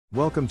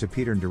Welcome to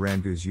Peter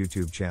Ndirangu's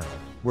YouTube channel,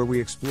 where we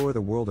explore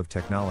the world of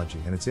technology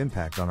and its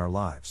impact on our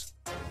lives.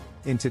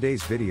 In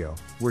today's video,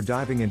 we're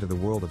diving into the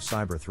world of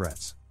cyber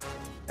threats.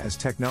 As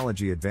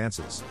technology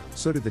advances,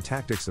 so do the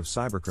tactics of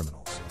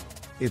cybercriminals.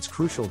 It's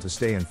crucial to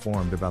stay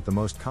informed about the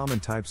most common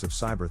types of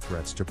cyber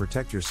threats to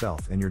protect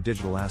yourself and your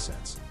digital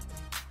assets.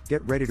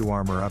 Get ready to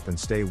armor up and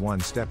stay one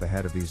step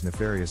ahead of these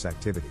nefarious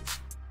activities.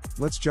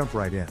 Let's jump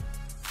right in.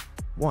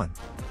 1.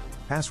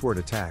 Password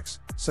attacks,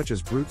 such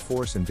as brute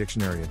force and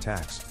dictionary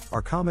attacks,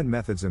 are common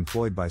methods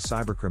employed by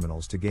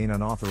cybercriminals to gain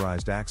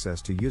unauthorized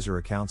access to user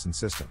accounts and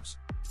systems.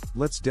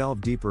 Let's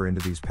delve deeper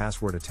into these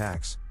password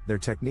attacks, their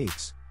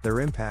techniques, their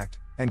impact,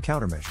 and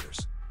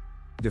countermeasures.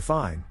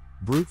 Define.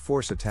 Brute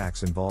force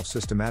attacks involve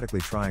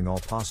systematically trying all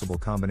possible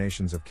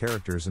combinations of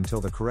characters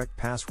until the correct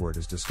password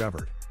is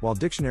discovered, while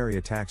dictionary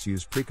attacks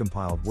use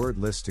precompiled word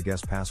lists to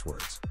guess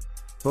passwords.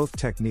 Both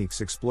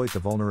techniques exploit the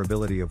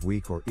vulnerability of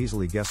weak or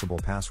easily guessable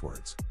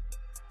passwords.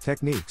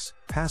 Techniques.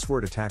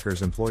 Password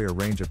attackers employ a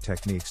range of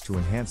techniques to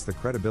enhance the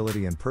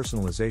credibility and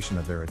personalization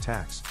of their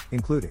attacks,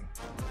 including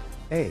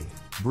A.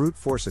 Brute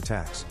force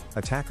attacks.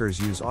 Attackers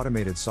use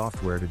automated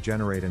software to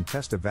generate and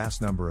test a vast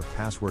number of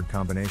password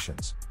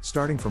combinations,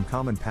 starting from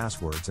common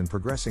passwords and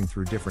progressing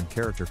through different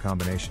character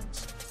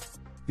combinations.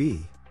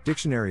 B.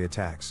 Dictionary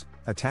attacks.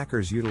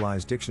 Attackers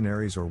utilize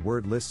dictionaries or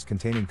word lists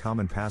containing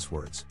common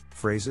passwords,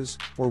 phrases,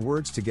 or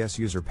words to guess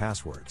user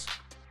passwords.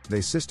 They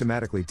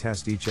systematically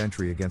test each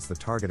entry against the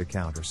target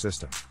account or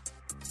system.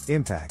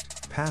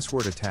 Impact.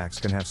 Password attacks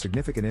can have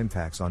significant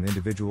impacts on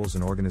individuals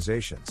and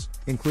organizations,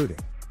 including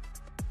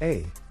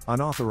A.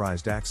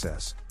 Unauthorized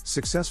access.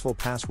 Successful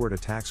password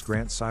attacks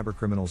grant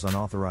cybercriminals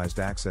unauthorized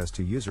access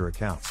to user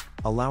accounts,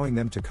 allowing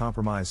them to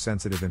compromise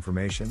sensitive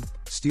information,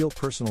 steal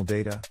personal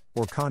data,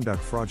 or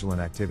conduct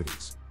fraudulent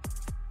activities.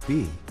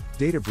 B.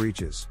 Data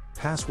breaches.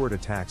 Password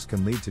attacks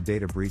can lead to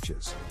data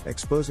breaches,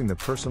 exposing the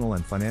personal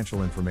and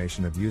financial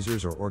information of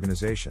users or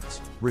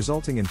organizations,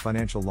 resulting in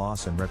financial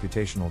loss and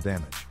reputational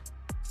damage.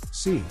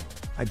 C.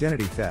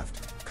 Identity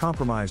theft.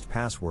 Compromised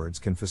passwords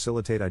can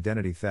facilitate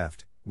identity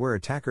theft, where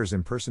attackers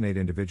impersonate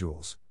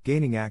individuals,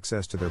 gaining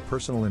access to their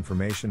personal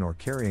information or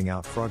carrying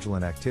out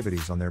fraudulent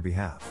activities on their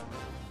behalf.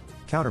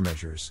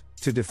 Countermeasures.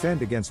 To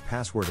defend against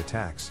password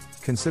attacks,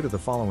 consider the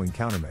following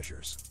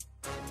countermeasures.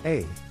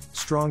 A.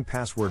 Strong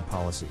password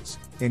policies.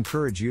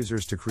 Encourage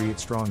users to create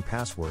strong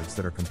passwords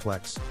that are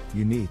complex,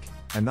 unique,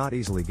 and not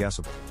easily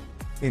guessable.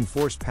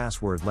 Enforce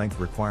password length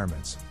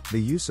requirements, the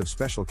use of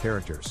special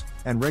characters,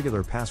 and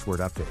regular password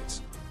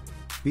updates.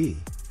 B.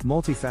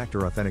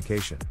 Multi-factor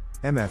authentication,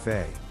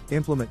 MFA.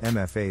 Implement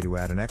MFA to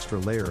add an extra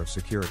layer of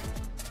security.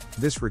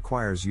 This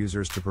requires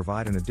users to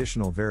provide an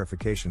additional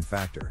verification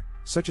factor,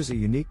 such as a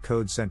unique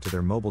code sent to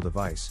their mobile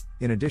device,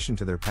 in addition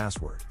to their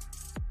password.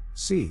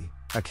 C.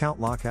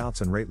 Account lockouts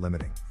and rate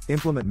limiting.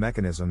 Implement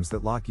mechanisms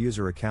that lock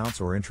user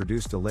accounts or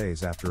introduce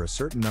delays after a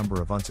certain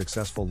number of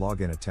unsuccessful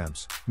login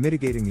attempts,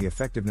 mitigating the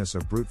effectiveness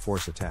of brute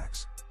force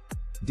attacks.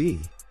 D.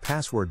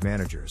 Password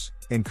managers.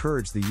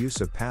 Encourage the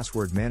use of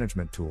password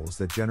management tools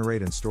that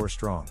generate and store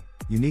strong,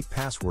 unique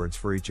passwords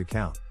for each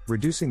account,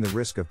 reducing the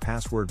risk of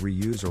password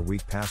reuse or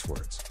weak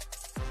passwords.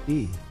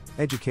 E.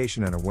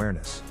 Education and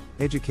awareness.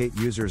 Educate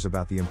users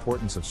about the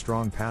importance of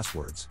strong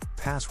passwords,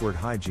 password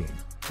hygiene,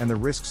 and the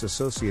risks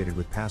associated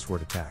with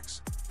password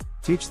attacks.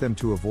 Teach them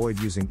to avoid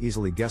using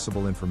easily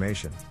guessable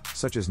information,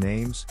 such as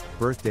names,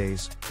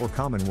 birthdays, or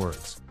common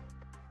words.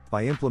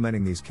 By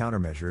implementing these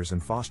countermeasures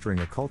and fostering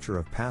a culture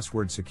of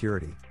password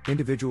security,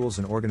 individuals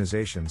and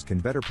organizations can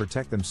better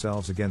protect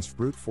themselves against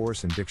brute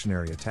force and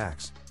dictionary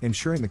attacks,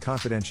 ensuring the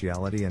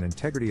confidentiality and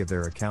integrity of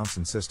their accounts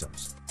and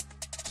systems.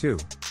 2.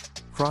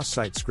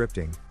 Cross-site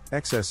scripting,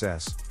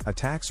 XSS.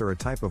 Attacks are a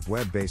type of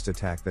web-based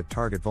attack that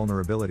target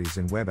vulnerabilities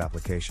in web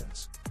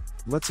applications.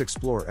 Let's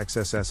explore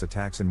XSS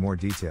attacks in more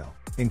detail,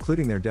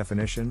 including their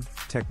definition,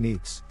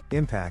 techniques,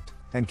 impact,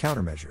 and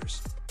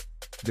countermeasures.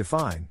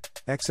 Define.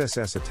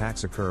 XSS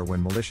attacks occur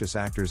when malicious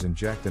actors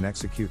inject and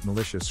execute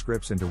malicious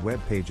scripts into web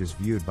pages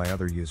viewed by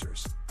other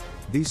users.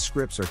 These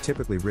scripts are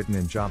typically written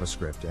in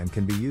JavaScript and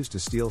can be used to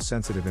steal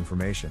sensitive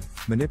information,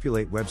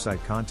 manipulate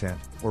website content,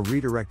 or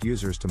redirect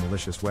users to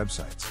malicious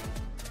websites.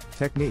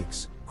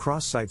 Techniques.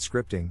 Cross-site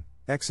scripting,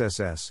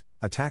 XSS.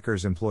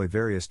 Attackers employ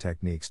various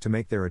techniques to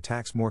make their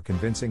attacks more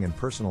convincing and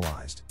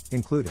personalized,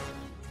 including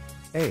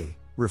A.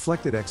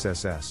 Reflected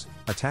XSS.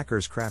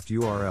 Attackers craft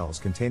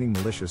URLs containing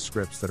malicious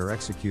scripts that are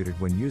executed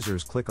when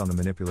users click on the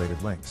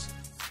manipulated links.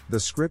 The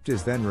script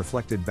is then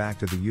reflected back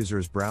to the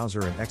user's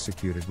browser and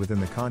executed within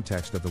the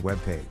context of the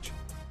web page.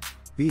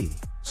 B.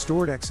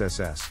 Stored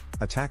XSS.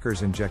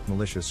 Attackers inject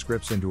malicious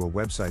scripts into a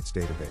website's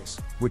database,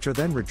 which are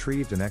then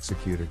retrieved and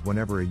executed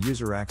whenever a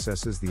user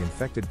accesses the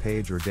infected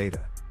page or data.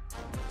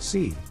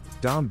 C.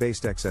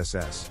 DOM-based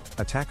XSS.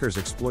 Attackers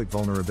exploit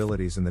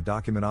vulnerabilities in the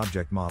document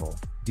object model,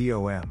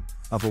 DOM,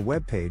 of a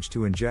web page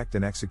to inject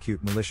and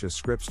execute malicious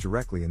scripts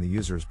directly in the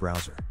user's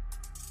browser.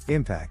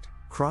 Impact.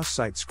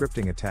 Cross-site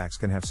scripting attacks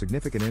can have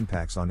significant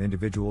impacts on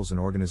individuals and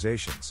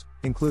organizations,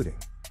 including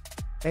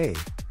A.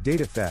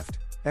 Data theft.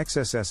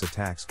 XSS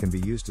attacks can be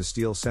used to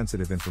steal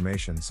sensitive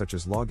information such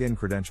as login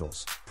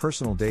credentials,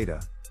 personal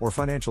data, or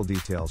financial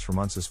details from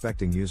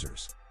unsuspecting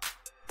users.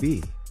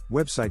 B.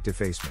 Website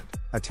defacement.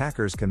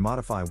 Attackers can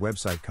modify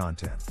website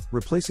content,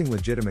 replacing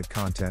legitimate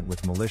content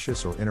with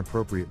malicious or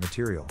inappropriate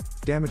material,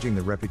 damaging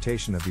the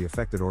reputation of the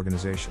affected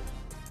organization.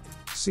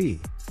 C.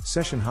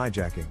 Session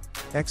hijacking.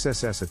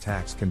 XSS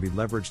attacks can be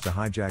leveraged to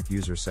hijack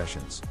user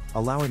sessions,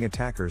 allowing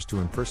attackers to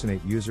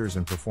impersonate users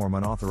and perform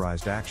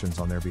unauthorized actions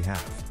on their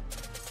behalf.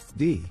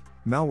 D.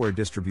 Malware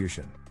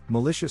distribution.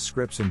 Malicious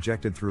scripts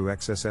injected through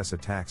XSS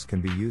attacks can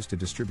be used to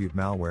distribute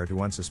malware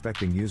to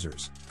unsuspecting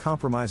users,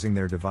 compromising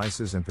their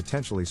devices and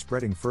potentially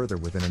spreading further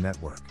within a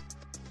network.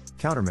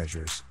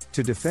 Countermeasures.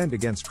 To defend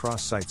against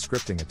cross-site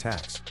scripting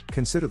attacks,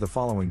 consider the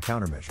following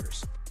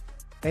countermeasures.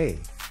 A.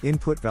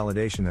 Input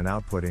validation and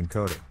output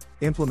encoding.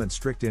 Implement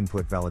strict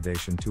input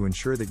validation to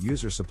ensure that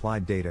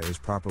user-supplied data is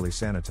properly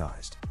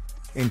sanitized.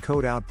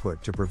 Encode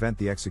output to prevent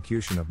the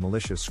execution of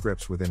malicious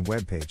scripts within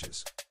web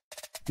pages.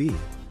 B.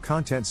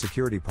 Content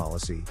Security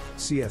Policy,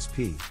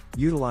 CSP.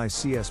 Utilize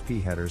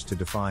CSP headers to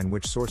define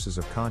which sources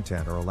of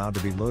content are allowed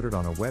to be loaded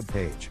on a web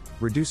page,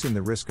 reducing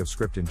the risk of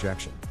script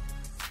injection.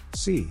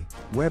 C.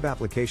 Web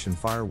Application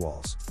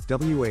Firewalls,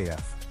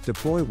 WAF.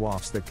 Deploy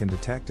WAFs that can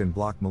detect and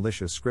block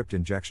malicious script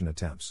injection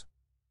attempts.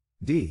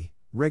 D.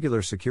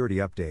 Regular security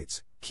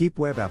updates. Keep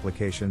web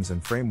applications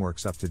and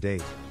frameworks up to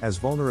date, as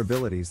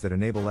vulnerabilities that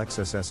enable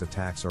XSS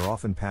attacks are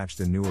often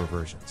patched in newer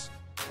versions.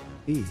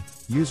 E.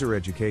 User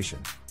education.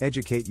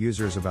 Educate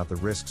users about the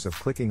risks of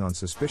clicking on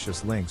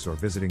suspicious links or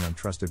visiting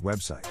untrusted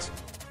websites.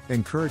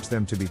 Encourage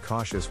them to be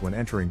cautious when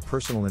entering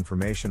personal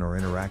information or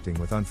interacting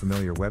with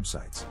unfamiliar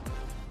websites.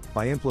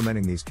 By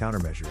implementing these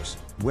countermeasures,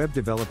 web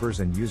developers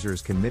and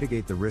users can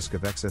mitigate the risk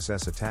of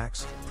XSS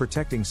attacks,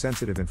 protecting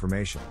sensitive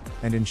information,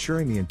 and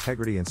ensuring the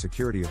integrity and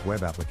security of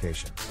web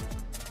applications.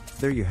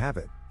 There you have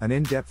it, an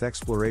in-depth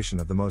exploration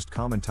of the most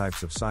common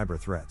types of cyber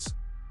threats.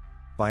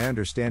 By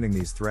understanding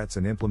these threats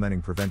and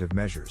implementing preventive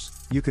measures,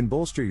 you can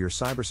bolster your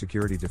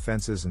cybersecurity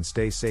defenses and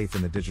stay safe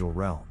in the digital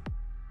realm.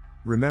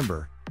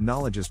 Remember,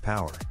 knowledge is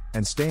power,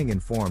 and staying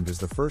informed is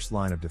the first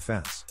line of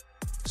defense.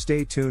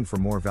 Stay tuned for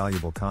more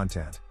valuable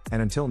content,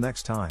 and until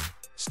next time,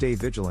 stay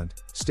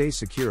vigilant, stay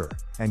secure,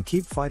 and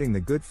keep fighting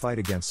the good fight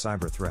against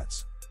cyber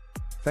threats.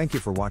 Thank you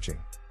for watching.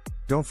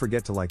 Don't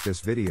forget to like this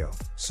video,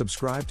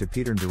 subscribe to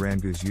Peter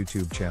Ndirangu's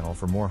YouTube channel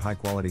for more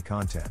high-quality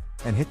content,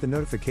 and hit the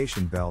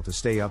notification bell to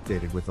stay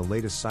updated with the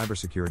latest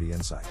cybersecurity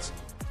insights.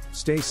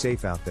 Stay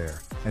safe out there,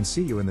 and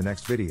see you in the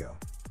next video.